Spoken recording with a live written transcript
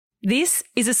This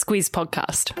is a Squiz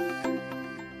podcast.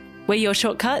 We're your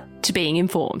shortcut to being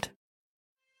informed.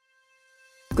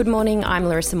 Good morning, I'm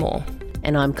Larissa Moore.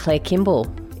 And I'm Claire Kimball.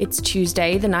 It's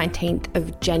Tuesday, the 19th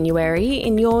of January.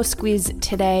 In your Squiz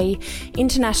today,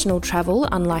 international travel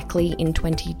unlikely in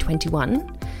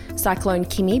 2021. Cyclone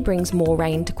Kimi brings more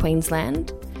rain to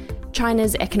Queensland.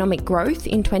 China's economic growth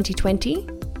in 2020.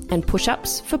 And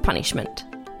push-ups for punishment.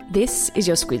 This is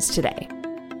your Squiz today.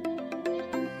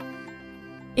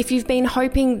 If you've been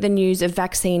hoping the news of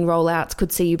vaccine rollouts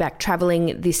could see you back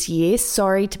travelling this year,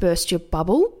 sorry to burst your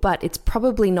bubble, but it's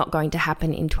probably not going to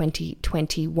happen in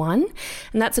 2021.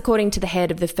 And that's according to the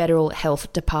head of the Federal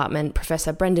Health Department,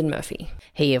 Professor Brendan Murphy.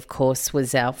 He, of course,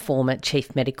 was our former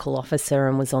Chief Medical Officer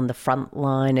and was on the front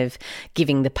line of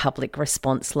giving the public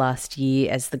response last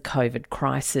year as the COVID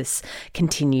crisis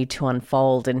continued to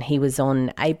unfold. And he was on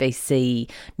ABC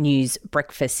News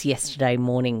Breakfast yesterday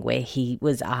morning where he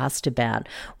was asked about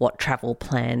what travel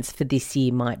plans for this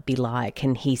year might be like.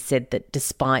 And he said that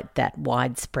despite that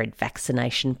widespread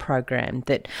vaccination program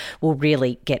that will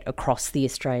really get across the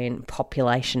Australian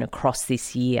population across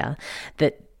this year,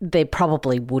 that there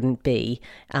probably wouldn't be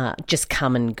just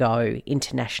come and go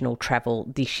international travel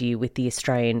this year with the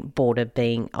Australian border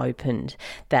being opened.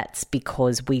 That's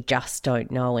because we just don't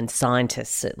know, and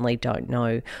scientists certainly don't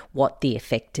know, what the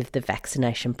effect of the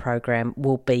vaccination program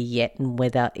will be yet and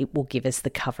whether it will give us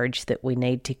the coverage that we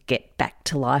need to get back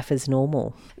to life as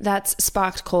normal. That's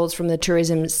sparked calls from the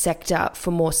tourism sector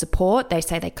for more support. They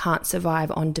say they can't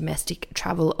survive on domestic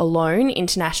travel alone.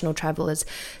 International travellers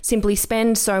simply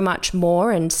spend so much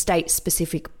more, and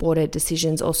state-specific border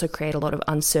decisions also create a lot of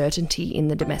uncertainty in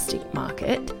the domestic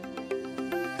market.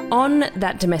 On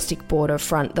that domestic border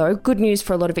front, though, good news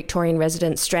for a lot of Victorian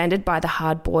residents stranded by the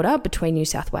hard border between New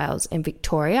South Wales and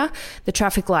Victoria. The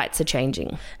traffic lights are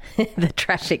changing. The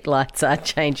traffic lights are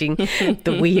changing.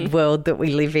 The weird world that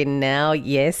we live in now,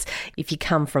 yes. If you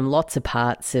come from lots of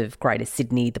parts of Greater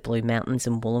Sydney, the Blue Mountains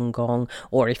and Wollongong,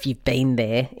 or if you've been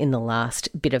there in the last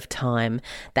bit of time,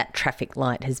 that traffic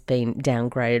light has been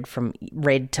downgraded from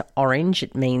red to orange.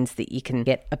 It means that you can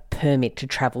get a permit to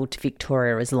travel to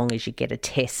Victoria as long as you get a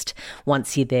test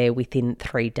once you're there within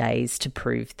 3 days to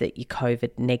prove that you're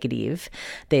COVID negative.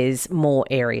 There's more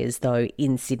areas, though,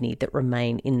 in Sydney that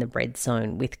remain in the red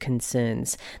zone with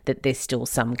concerns that there's still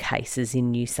some cases in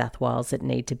New South Wales that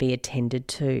need to be attended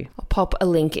to. I'll pop a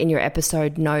link in your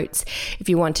episode notes if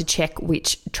you want to check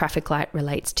which traffic light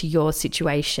relates to your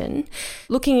situation.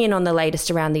 Looking in on the latest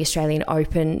around the Australian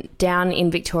Open, down in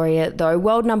Victoria, though,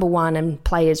 world number one and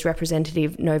players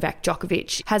representative Novak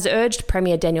Djokovic has urged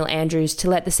Premier Daniel Andrews to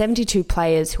let the 72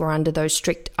 players who are under those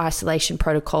strict isolation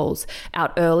protocols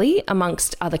out early,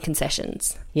 amongst other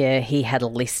concessions. Yeah, he had a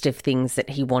list of things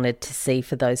that he wanted to see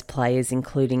for those players,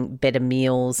 including better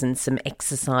meals and some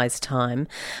exercise time.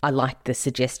 I like the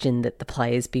suggestion that the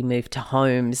players be moved to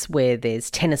homes where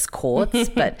there's tennis courts,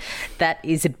 but that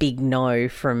is a big no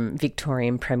from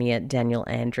Victorian Premier Daniel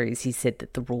Andrews. He said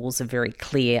that the rules are very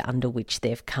clear under which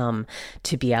they've come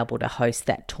to be able to host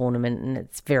that tournament, and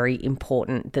it's very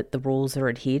important that the rules are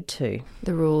adhered to.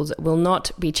 The rules will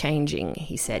not be changing,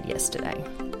 he said yesterday.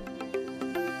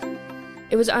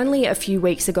 It was only a few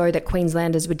weeks ago that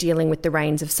Queenslanders were dealing with the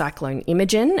rains of Cyclone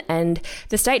Imogen, and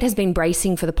the state has been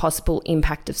bracing for the possible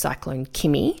impact of Cyclone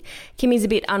Kimi. Kimi's a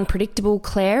bit unpredictable,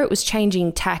 Claire. It was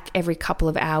changing tack every couple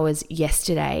of hours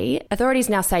yesterday. Authorities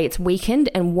now say it's weakened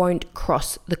and won't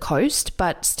cross the coast,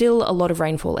 but still a lot of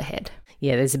rainfall ahead.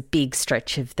 Yeah, there's a big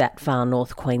stretch of that far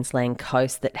north Queensland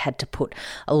coast that had to put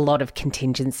a lot of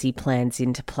contingency plans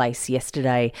into place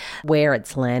yesterday. Where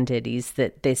it's landed is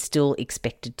that there's still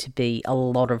expected to be a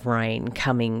lot of rain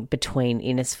coming between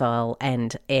Innisfail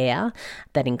and Ayr.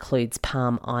 That includes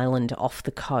Palm Island off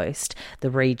the coast. The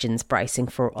region's bracing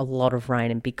for a lot of rain,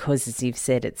 and because, as you've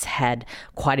said, it's had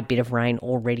quite a bit of rain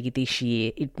already this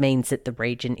year, it means that the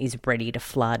region is ready to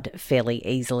flood fairly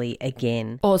easily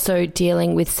again. Also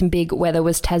dealing with some big weather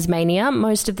was Tasmania.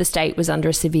 Most of the state was under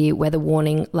a severe weather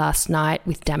warning last night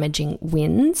with damaging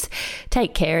winds.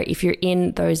 Take care if you're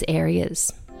in those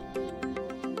areas.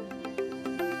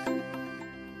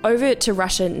 Over to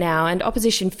Russia now, and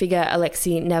opposition figure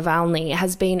Alexei Navalny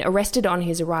has been arrested on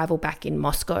his arrival back in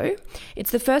Moscow.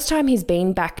 It's the first time he's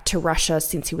been back to Russia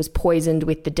since he was poisoned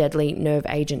with the deadly nerve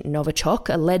agent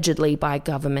Novichok, allegedly by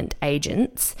government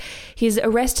agents. His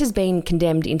arrest has been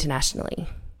condemned internationally.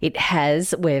 It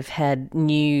has. We've had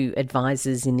new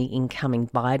advisors in the incoming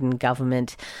Biden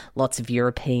government, lots of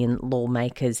European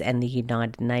lawmakers and the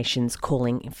United Nations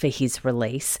calling for his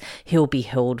release. He'll be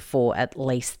held for at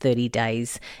least 30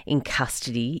 days in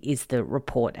custody, is the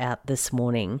report out this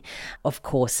morning. Of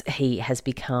course, he has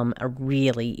become a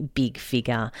really big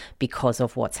figure because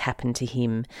of what's happened to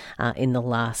him in the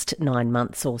last 9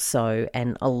 months or so,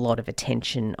 and a lot of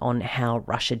attention on how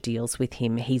Russia deals with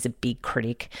him. He's a big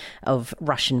critic of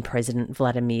Russian President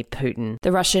Vladimir Putin.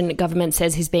 The Russian government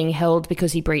says he's being held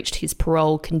because he breached his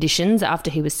parole conditions after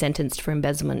he was sentenced for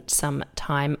embezzlement some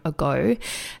time ago.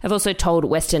 They've also told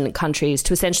Western countries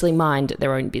to essentially mind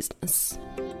their own business.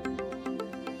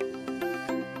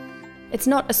 It's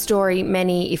not a story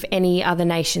many, if any, other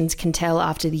nations can tell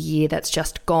after the year that's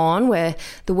just gone, where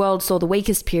the world saw the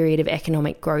weakest period of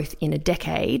economic growth in a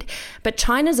decade. But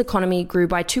China's economy grew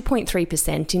by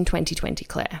 2.3% in 2020,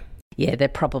 Claire. Yeah, they're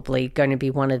probably going to be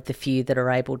one of the few that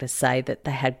are able to say that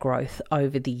they had growth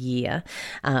over the year.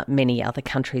 Many other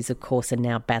countries, of course, are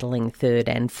now battling third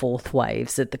and fourth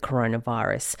waves of the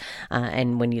coronavirus.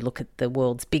 And when you look at the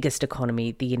world's biggest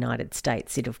economy, the United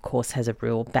States, it, of course, has a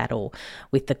real battle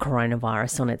with the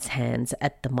coronavirus on its hands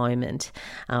at the moment.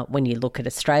 When you look at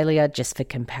Australia, just for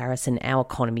comparison, our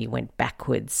economy went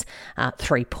backwards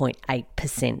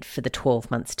 3.8% for the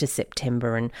 12 months to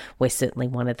September, and we're certainly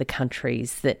one of the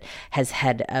countries that has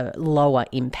had a lower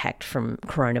impact from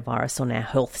coronavirus on our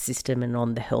health system and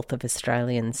on the health of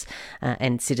Australians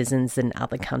and citizens than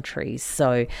other countries.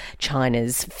 So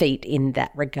China's feat in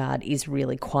that regard is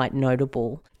really quite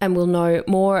notable. And we'll know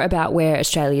more about where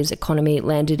Australia's economy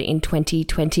landed in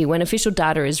 2020 when official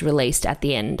data is released at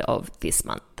the end of this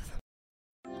month.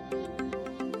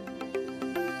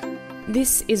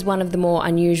 This is one of the more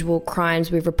unusual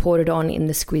crimes we've reported on in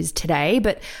the Squiz today,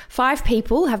 but 5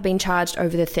 people have been charged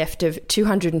over the theft of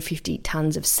 250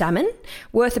 tonnes of salmon,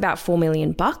 worth about $4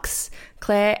 million.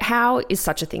 Claire, how is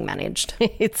such a thing managed?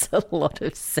 It's a lot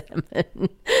of salmon.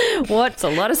 It's a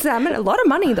lot of salmon, a lot of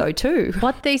money though too.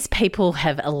 What these people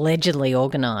have allegedly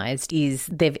organised is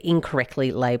they've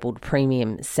incorrectly labelled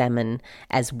premium salmon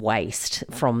as waste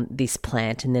from this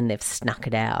plant, and then they've snuck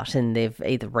it out and they've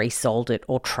either resold it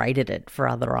or traded it for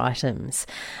other items.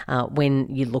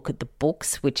 When you look at the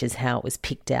books, which is how it was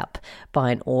picked up by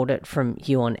an audit from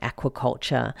Huon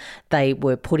Aquaculture, they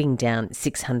were putting down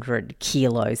 600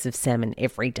 kilos of salmon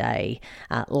every day,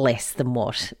 less than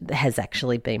what has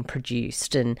actually been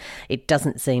produced. And it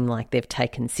doesn't seem like they've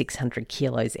taken 600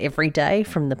 kilos every day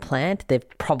from the plant.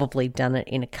 They've probably done it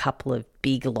in a couple of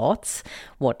big lots,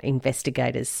 what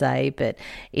investigators say, but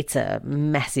it's a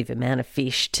massive amount of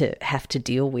fish to have to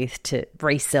deal with to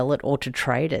resell it or to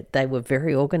trade it. They were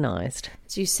very organised.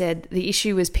 As you said, the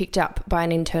issue was picked up by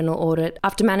an internal audit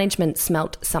after management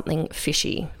smelt something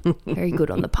fishy. Very good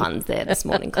on the puns there this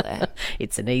morning, Claire.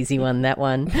 It's an easy one, that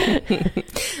one.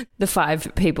 The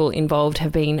 5 people involved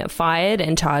have been fired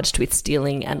and charged with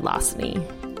stealing and larceny.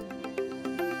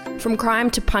 From crime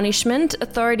to punishment,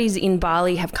 authorities in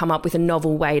Bali have come up with a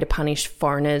novel way to punish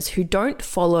foreigners who don't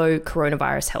follow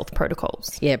coronavirus health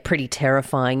protocols. Yeah, pretty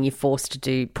terrifying. You're forced to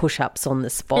do push-ups on the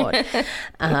spot.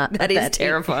 That is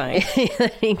terrifying.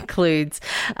 That includes,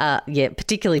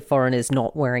 particularly foreigners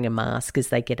not wearing a mask as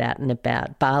they get out and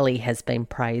about. Bali has been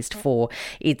praised for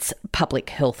its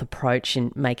public health approach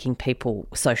in making people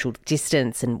social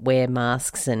distance and wear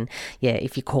masks. And,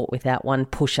 if you're caught without one,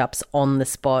 push-ups on the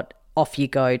spot. Off you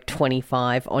go,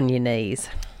 25 on your knees.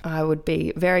 I would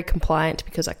be very compliant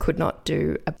because I could not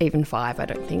do even 5, I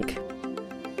don't think.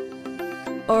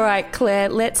 All right, Claire,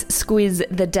 let's squiz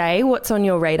the day. What's on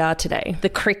your radar today? The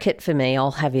cricket for me,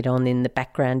 I'll have it on in the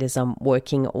background as I'm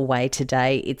working away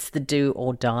today. It's the do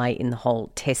or die in the whole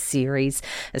test series.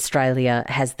 Australia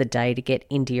has the day to get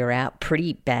India out.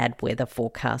 Pretty bad weather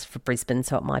forecast for Brisbane,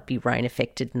 so it might be rain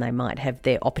affected and they might have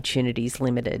their opportunities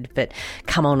limited. But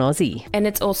come on, Aussie. And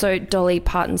it's also Dolly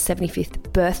Parton's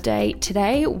 75th birthday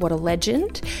today. What a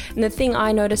legend. And the thing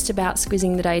I noticed about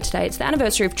squizzing the day today, it's the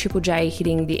anniversary of Triple J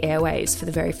hitting the airwaves for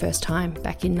the very first time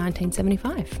back in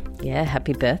 1975. Yeah,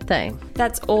 happy birthday.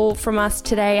 That's all from us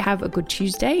today. Have a good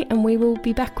Tuesday and we will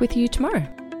be back with you tomorrow.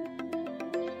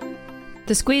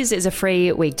 The Squiz is a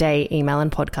free weekday email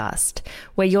and podcast.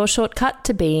 We're your shortcut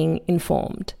to being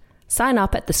informed. Sign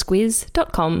up at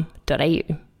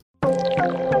thesquiz.com.au.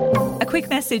 A quick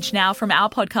message now from our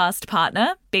podcast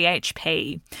partner,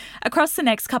 BHP. Across the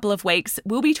next couple of weeks,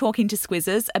 we'll be talking to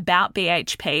Squizzes about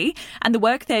BHP and the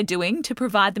work they're doing to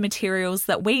provide the materials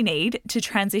that we need to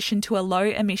transition to a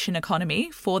low-emission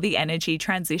economy for the energy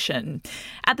transition.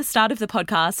 At the start of the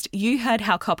podcast, you heard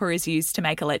how copper is used to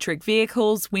make electric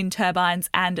vehicles, wind turbines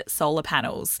and solar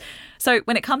panels. So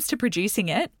when it comes to producing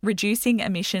it, reducing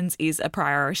emissions is a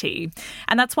priority.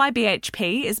 And that's why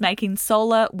BHP is making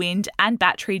solar, wind and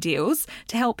battery deals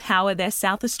to help power their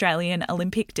South Australian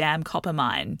Olympic Dam copper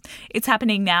mine. It's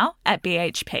happening now at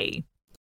BHP.